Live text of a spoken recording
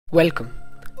Welcome.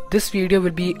 This video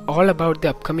will be all about the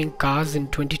upcoming cars in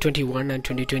 2021 and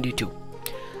 2022.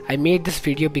 I made this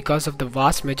video because of the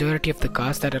vast majority of the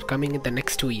cars that are coming in the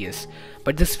next 2 years,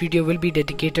 but this video will be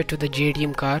dedicated to the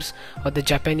JDM cars or the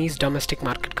Japanese domestic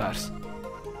market cars.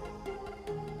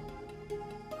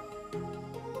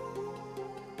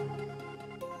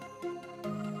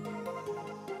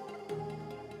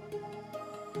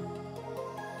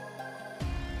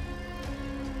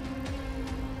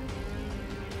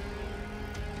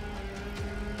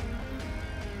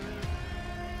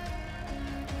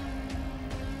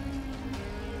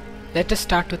 Let us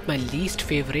start with my least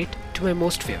favorite to my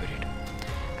most favorite.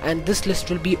 And this list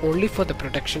will be only for the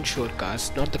production sure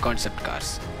cars, not the concept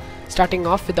cars. Starting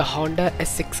off with the Honda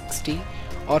S660,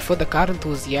 or for the car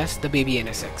enthusiasts, the Baby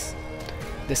NSX.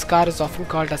 This car is often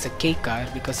called as a K car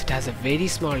because it has a very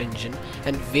small engine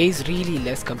and weighs really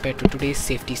less compared to today's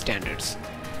safety standards.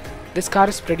 This car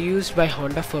is produced by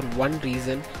Honda for one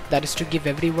reason, that is to give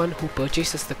everyone who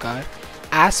purchases the car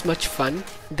as much fun,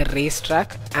 the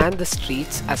racetrack and the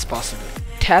streets as possible.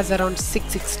 It has around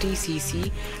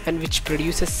 660cc and which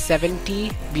produces 70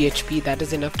 bhp, that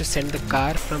is enough to send the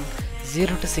car from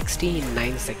 0 to 60 in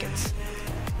 9 seconds.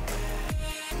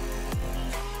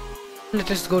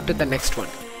 Let us go to the next one,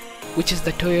 which is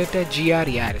the Toyota GR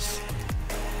Yaris.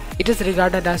 It is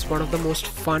regarded as one of the most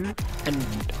fun and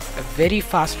a very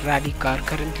fast rally car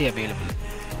currently available.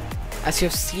 As you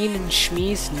have seen in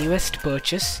Shmi's newest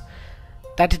purchase,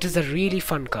 that it is a really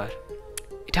fun car.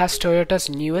 It has Toyota's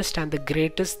newest and the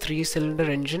greatest 3-cylinder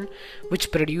engine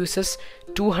which produces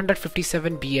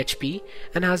 257 bhp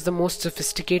and has the most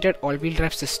sophisticated all-wheel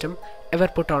drive system ever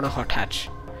put on a hot hatch.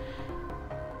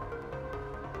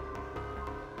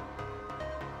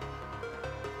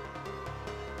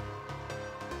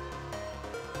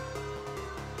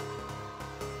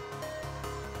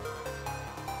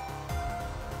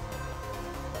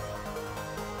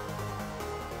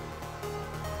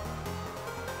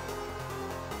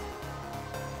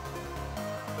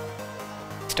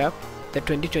 Next up, the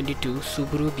 2022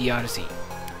 Subaru BRZ.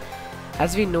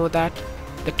 As we know that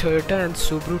the Toyota and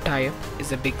Subaru tie-up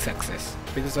is a big success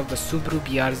because of the Subaru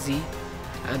BRZ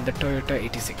and the Toyota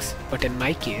 86. But in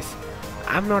my case,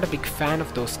 I'm not a big fan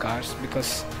of those cars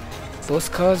because those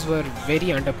cars were very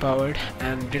underpowered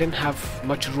and didn't have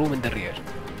much room in the rear.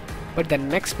 But the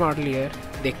next model year,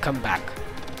 they come back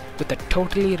with a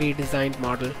totally redesigned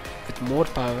model with more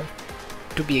power.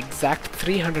 To be exact,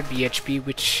 300 bhp,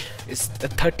 which is a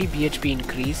 30 bhp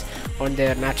increase on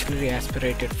their naturally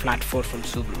aspirated flat 4 from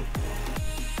Subaru.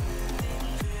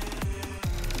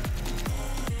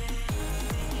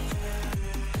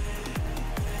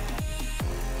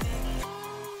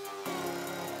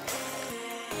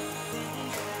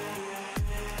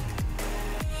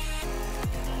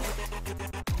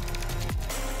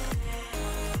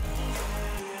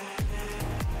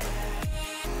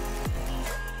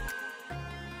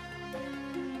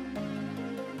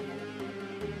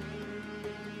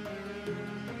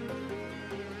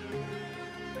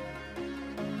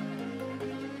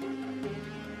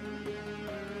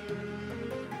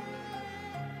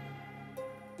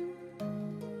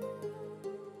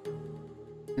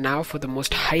 Now for the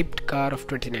most hyped car of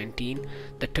 2019,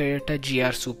 the Toyota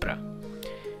GR Supra,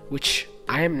 which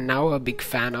I am now a big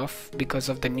fan of because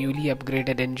of the newly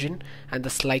upgraded engine and the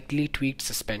slightly tweaked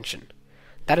suspension.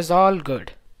 That is all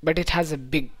good, but it has a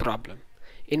big problem.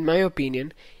 In my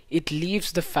opinion, it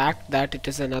leaves the fact that it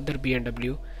is another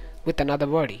BMW with another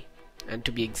body, and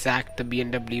to be exact, the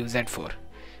BMW Z4,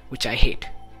 which I hate.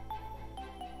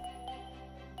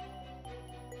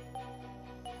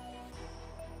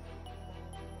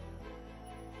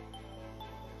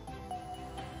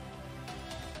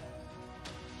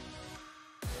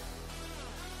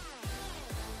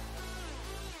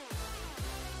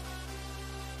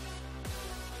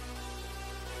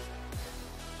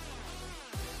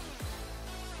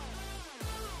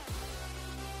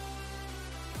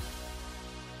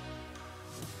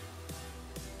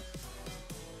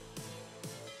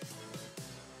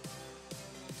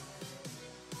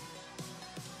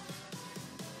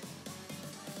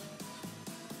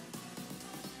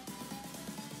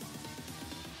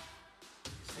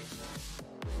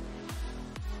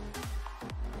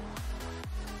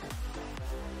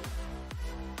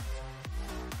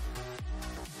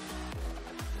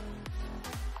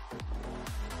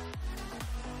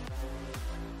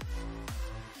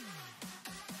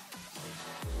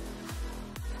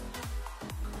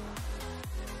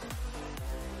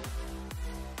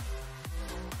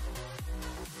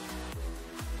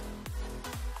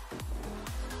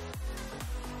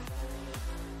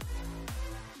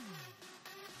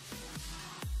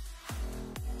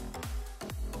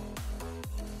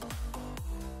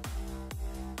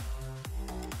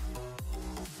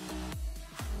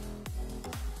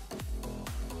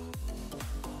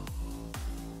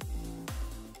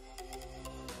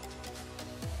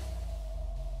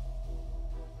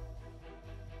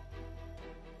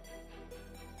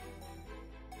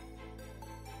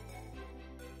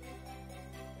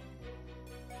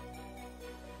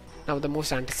 Now the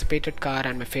most anticipated car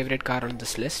and my favorite car on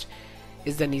this list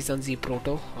is the Nissan Z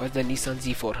Proto or the Nissan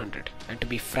Z400. And to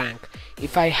be frank,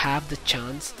 if I have the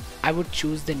chance, I would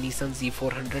choose the Nissan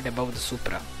Z400 above the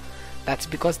Supra. That's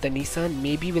because the Nissan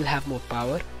maybe will have more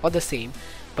power or the same,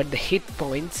 but the hit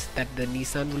points that the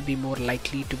Nissan will be more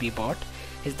likely to be bought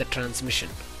is the transmission.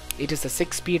 It is a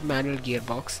 6-speed manual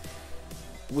gearbox,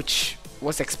 which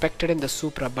was expected in the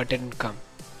Supra but didn't come.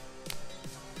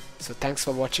 So thanks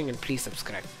for watching and please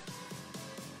subscribe.